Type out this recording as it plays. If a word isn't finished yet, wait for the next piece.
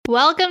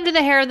Welcome to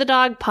the Hair of the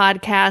Dog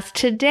podcast.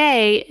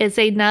 Today is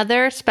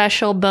another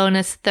special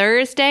bonus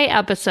Thursday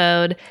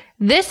episode.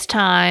 This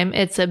time,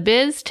 it's a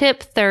Biz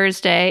Tip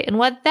Thursday, and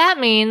what that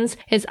means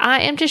is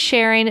I am just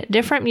sharing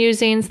different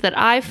musings that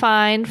I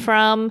find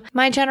from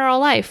my general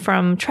life,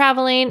 from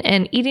traveling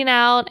and eating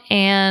out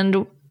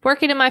and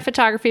working in my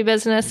photography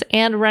business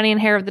and running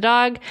Hair of the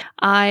Dog.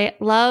 I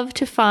love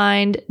to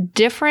find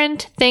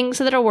different things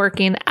that are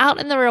working out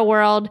in the real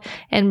world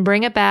and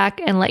bring it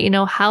back and let you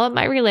know how it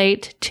might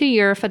relate to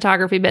your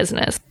photography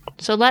business.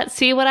 So let's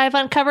see what I've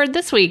uncovered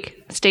this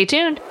week. Stay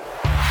tuned.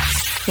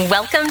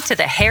 Welcome to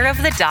the Hair of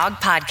the Dog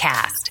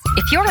podcast.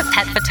 If you're a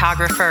pet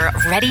photographer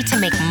ready to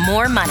make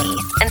more money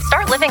and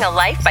start living a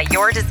life by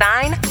your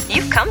design,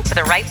 you've come to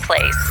the right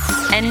place.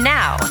 And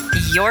now,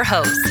 your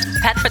host,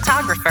 pet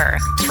photographer,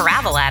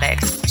 travel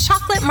addict,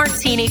 chocolate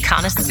martini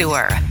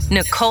connoisseur,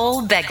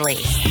 Nicole Begley.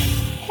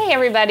 Hey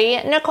everybody,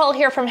 Nicole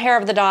here from Hair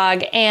of the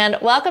Dog, and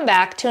welcome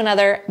back to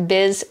another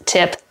Biz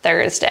Tip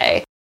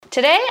Thursday.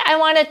 Today, I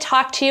want to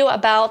talk to you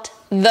about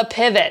the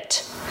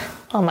pivot.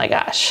 Oh my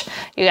gosh,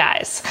 you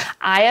guys,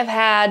 I have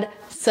had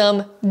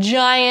some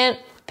giant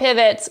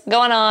pivots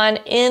going on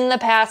in the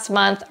past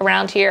month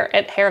around here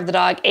at Hair of the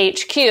Dog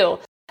HQ.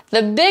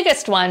 The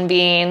biggest one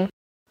being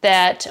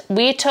that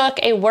we took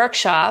a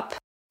workshop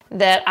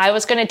that I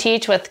was going to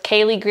teach with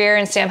Kaylee Greer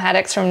and Sam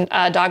Haddix from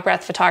Dog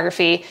Breath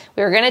Photography.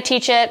 We were going to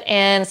teach it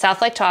in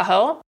South Lake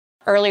Tahoe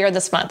earlier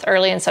this month,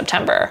 early in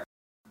September.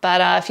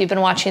 But if you've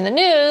been watching the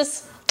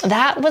news,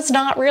 that was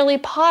not really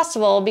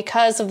possible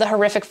because of the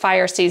horrific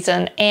fire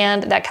season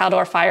and that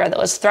Caldor fire that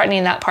was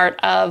threatening that part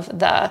of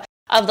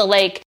the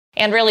lake,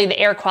 and really the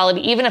air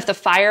quality. Even if the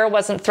fire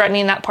wasn't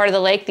threatening that part of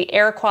the lake, the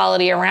air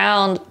quality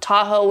around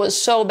Tahoe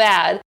was so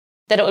bad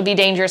that it would be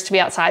dangerous to be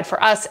outside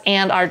for us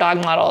and our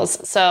dog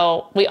models.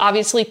 So we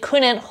obviously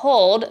couldn't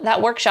hold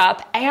that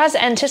workshop as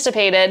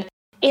anticipated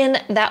in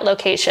that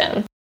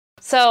location.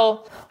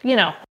 So,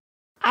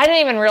 I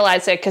didn't even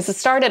realize it because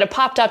it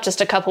popped up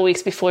just a couple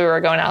weeks before we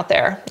were going out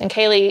there. And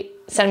Kaylee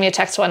sent me a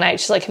text one night.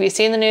 She's like, have you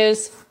seen the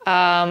news?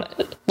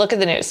 Look at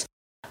the news.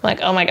 I'm like,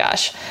 oh my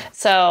gosh.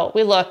 So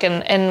we look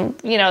and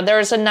there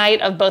was a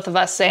night of both of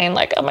us saying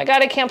like, oh my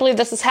God, I can't believe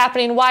this is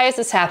happening. Why is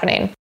this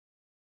happening?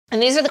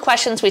 And these are the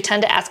questions we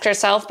tend to ask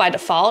ourselves by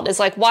default is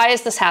like, why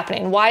is this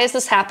happening? Why is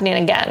this happening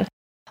again?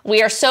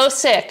 We are so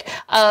sick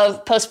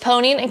of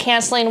postponing and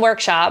canceling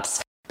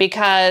workshops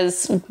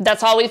because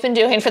that's all we've been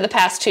doing for the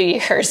past 2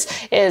 years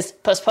is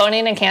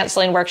postponing and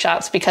canceling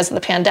workshops because of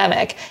the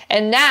pandemic.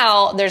 And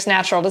now there's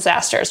natural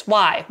disasters.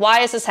 Why?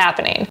 Why is this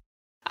happening?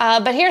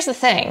 But here's the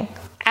thing.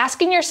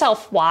 Asking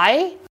yourself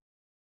why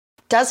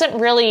doesn't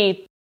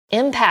really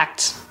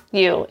impact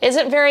you,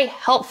 isn't very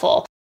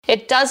helpful.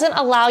 It doesn't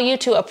allow you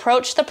to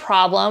approach the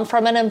problem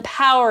from an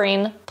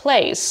empowering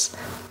place.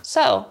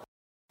 So,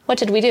 what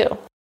did we do?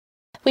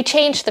 We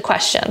changed the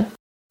question.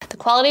 The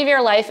quality of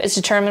your life is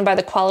determined by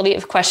the quality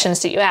of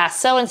questions that you ask.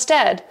 So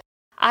instead,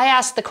 I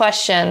asked the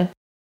question,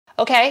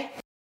 okay,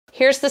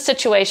 here's the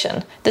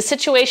situation. The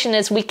situation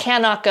is we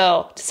cannot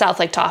go to South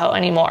Lake Tahoe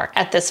anymore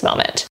at this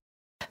moment.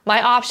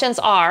 My options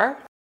are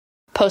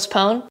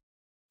postpone,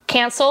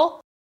 cancel,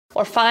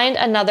 or find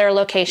another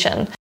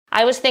location.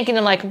 I was thinking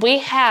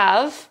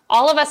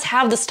all of us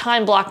have this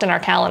time blocked in our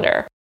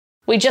calendar.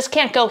 We just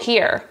can't go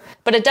here,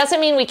 but it doesn't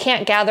mean we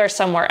can't gather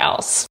somewhere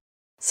else.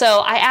 So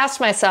I asked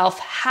myself,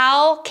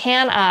 how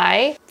can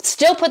I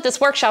still put this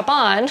workshop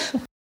on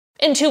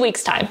in 2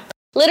 weeks' time?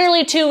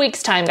 Literally 2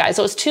 weeks' time, guys.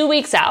 It was 2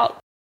 weeks out.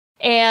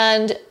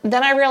 And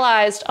then I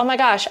realized, oh my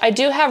gosh, I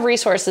do have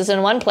resources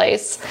in one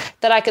place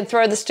that I could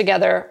throw this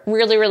together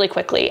really, really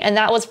quickly. And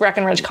that was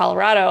Breckenridge,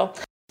 Colorado,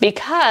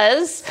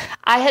 because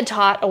I had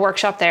taught a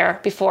workshop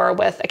there before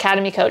with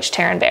Academy coach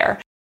Taryn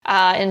Bear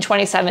in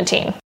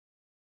 2017.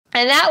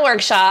 And that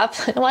workshop,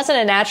 it wasn't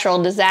a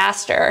natural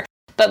disaster,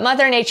 but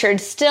Mother Nature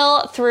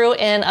still threw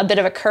in a bit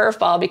of a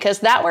curveball because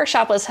that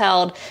workshop was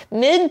held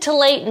mid to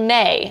late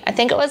May. I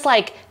think it was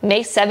like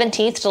May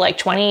 17th to like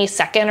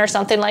 22nd or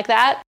something like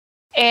that.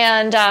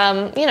 And,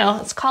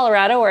 it's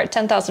Colorado. We're at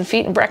 10,000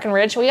 feet in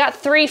Breckenridge. We got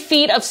 3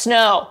 feet of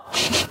snow.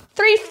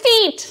 3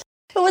 feet!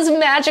 It was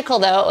magical,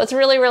 though. It was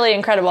really, really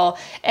incredible.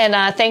 And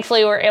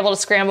thankfully, we were able to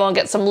scramble and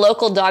get some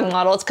local dog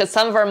models because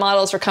some of our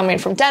models were coming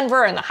from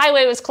Denver and the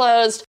highway was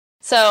closed.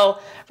 So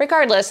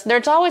regardless,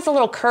 there's always a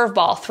little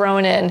curveball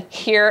thrown in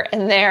here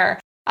and there.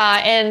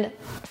 And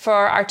for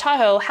our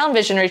Tahoe Hound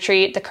Vision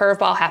retreat, the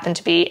curveball happened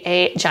to be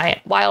a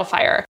giant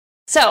wildfire.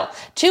 So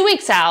 2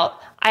 weeks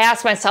out, I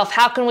asked myself,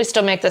 how can we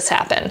still make this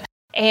happen?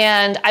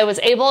 And I was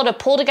able to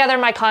pull together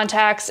my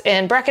contacts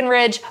in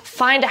Breckenridge,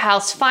 find a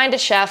house, find a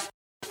chef,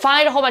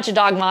 find a whole bunch of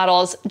dog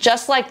models.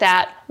 Just like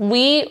that,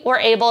 we were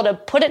able to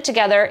put it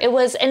together. It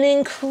was an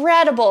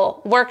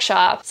incredible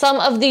workshop. Some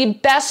of the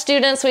best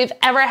students we've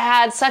ever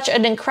had, such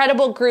an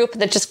incredible group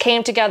that just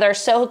came together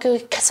so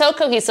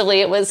cohesively.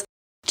 It was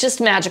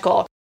just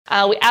magical.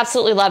 We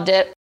absolutely loved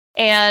it.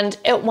 And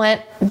it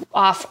went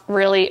off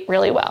really,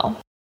 really well.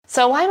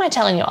 So why am I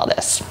telling you all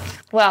this?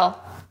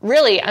 Well,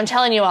 really, I'm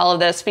telling you all of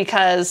this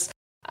because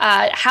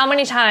how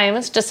many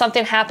times does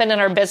something happen in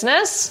our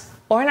business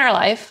or in our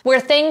life where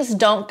things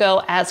don't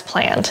go as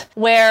planned,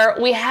 where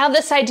we have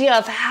this idea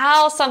of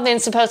how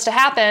something's supposed to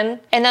happen,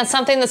 and then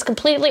something that's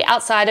completely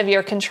outside of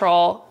your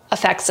control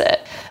affects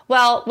it.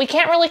 Well, we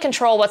can't really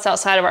control what's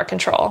outside of our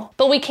control,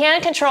 but we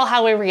can control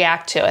how we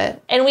react to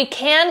it. And we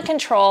can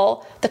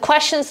control the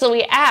questions that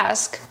we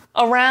ask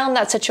around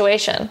that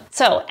situation.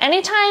 So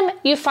anytime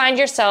you find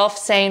yourself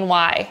saying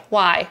why,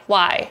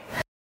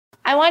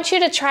 I want you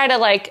to try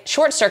to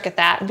short circuit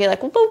that and be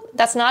like, whoop,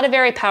 that's not a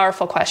very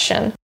powerful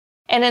question.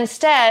 And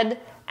instead,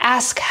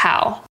 ask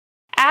how.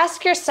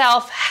 Ask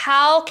yourself,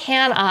 how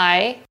can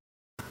I,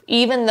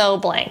 even though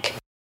blank?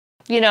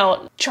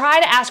 Try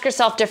to ask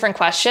yourself different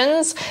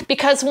questions,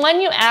 because when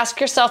you ask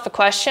yourself a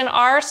question,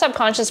 our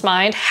subconscious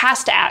mind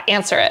has to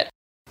answer it.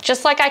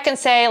 Just like I can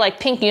say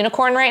pink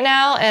unicorn right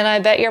now, and I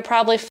bet you're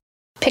probably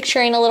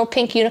picturing a little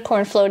pink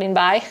unicorn floating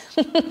by.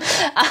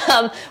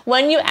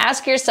 When you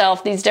ask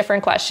yourself these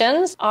different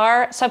questions,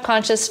 our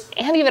subconscious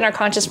and even our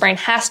conscious brain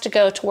has to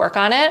go to work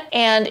on it.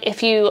 And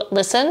if you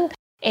listen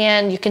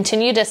and you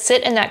continue to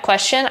sit in that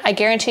question, I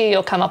guarantee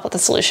you'll come up with a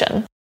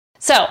solution.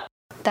 So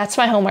that's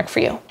my homework for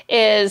you,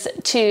 is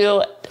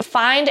to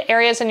find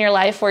areas in your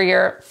life where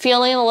you're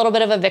feeling a little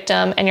bit of a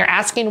victim and you're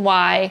asking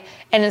why,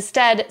 and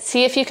instead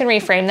see if you can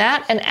reframe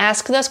that and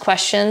ask those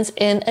questions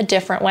in a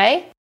different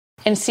way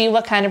and see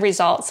what kind of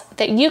results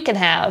that you can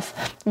have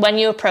when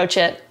you approach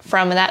it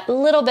from that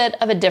little bit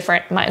of a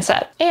different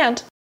mindset.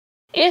 And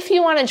if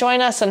you want to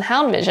join us in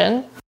Hound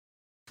Vision,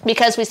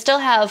 because we still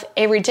have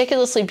a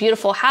ridiculously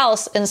beautiful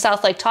house in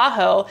South Lake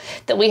Tahoe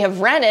that we have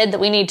rented that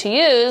we need to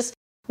use,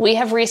 we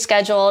have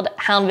rescheduled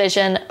Hound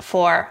Vision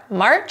for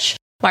March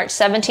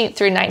 17th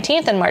through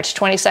 19th and March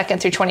 22nd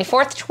through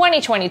 24th,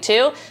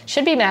 2022.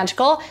 Should be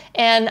magical.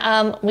 And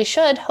we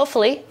should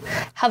hopefully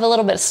have a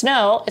little bit of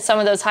snow at some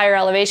of those higher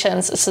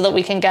elevations so that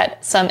we can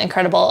get some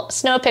incredible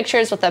snow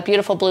pictures with that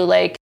beautiful blue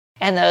lake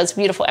and those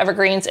beautiful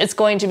evergreens. It's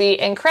going to be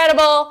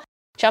incredible.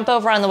 Jump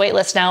over on the wait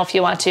list now if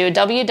you want to.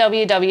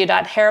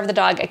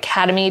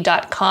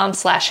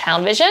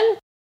 www.hairofthedogacademy.com/houndvision.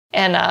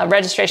 And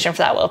registration for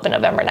that will open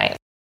November 9th.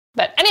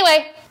 But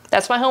anyway,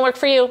 that's my homework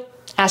for you.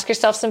 Ask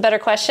yourself some better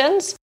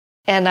questions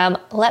and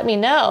let me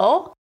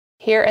know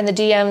here in the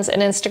DMs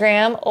and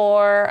Instagram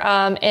or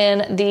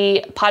in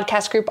the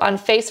podcast group on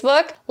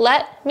Facebook.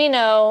 Let me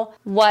know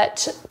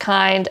what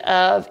kind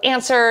of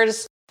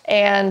answers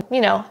and,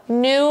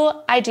 new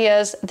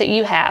ideas that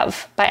you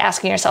have by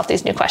asking yourself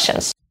these new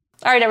questions.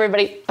 All right,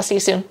 everybody. I'll see you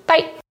soon.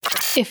 Bye.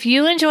 If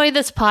you enjoyed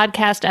this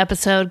podcast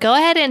episode, go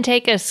ahead and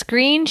take a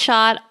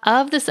screenshot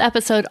of this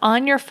episode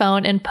on your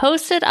phone and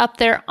post it up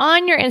there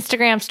on your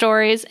Instagram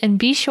stories, and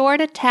be sure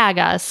to tag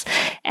us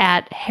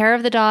at Hair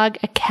of the Dog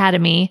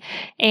Academy.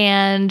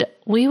 And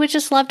we would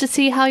just love to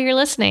see how you're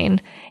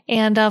listening.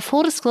 And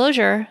full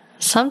disclosure,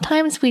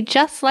 sometimes we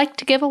just like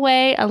to give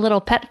away a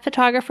little pet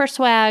photographer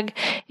swag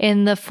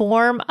in the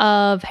form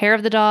of Hair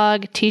of the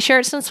Dog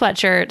t-shirts and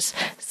sweatshirts.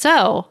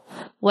 So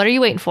what are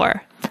you waiting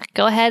for?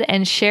 Go ahead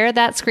and share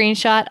that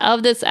screenshot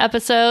of this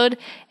episode,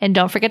 and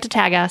don't forget to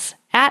tag us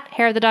at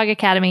Hair of the Dog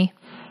Academy.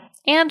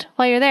 And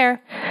while you're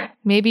there,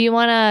 maybe you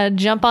want to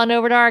jump on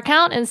over to our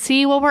account and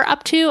see what we're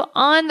up to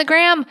on the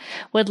gram.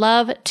 Would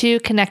love to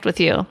connect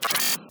with you.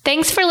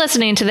 Thanks for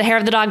listening to the Hair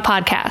of the Dog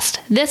podcast.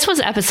 This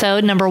was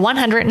episode number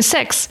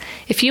 106.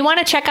 If you want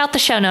to check out the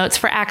show notes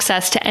for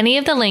access to any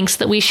of the links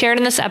that we shared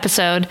in this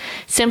episode,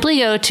 simply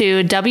go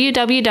to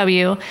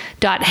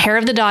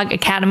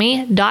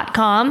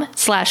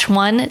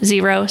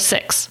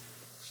www.hairofthedogacademy.com/106.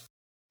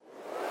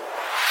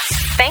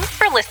 Thanks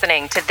for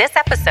listening to this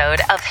episode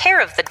of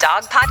Hair of the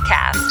Dog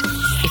podcast.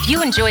 If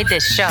you enjoyed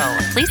this show,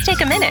 please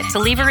take a minute to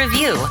leave a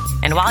review.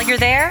 And while you're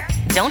there,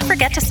 don't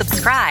forget to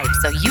subscribe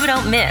so you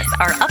don't miss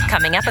our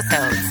upcoming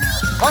episodes.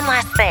 One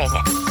last thing,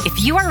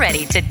 if you are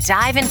ready to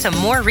dive into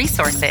more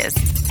resources,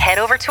 head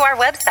over to our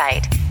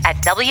website at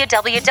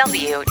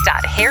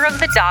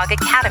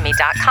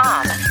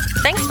www.hairofthedogacademy.com.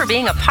 Thanks for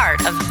being a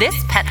part of this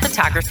pet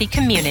photography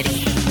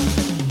community.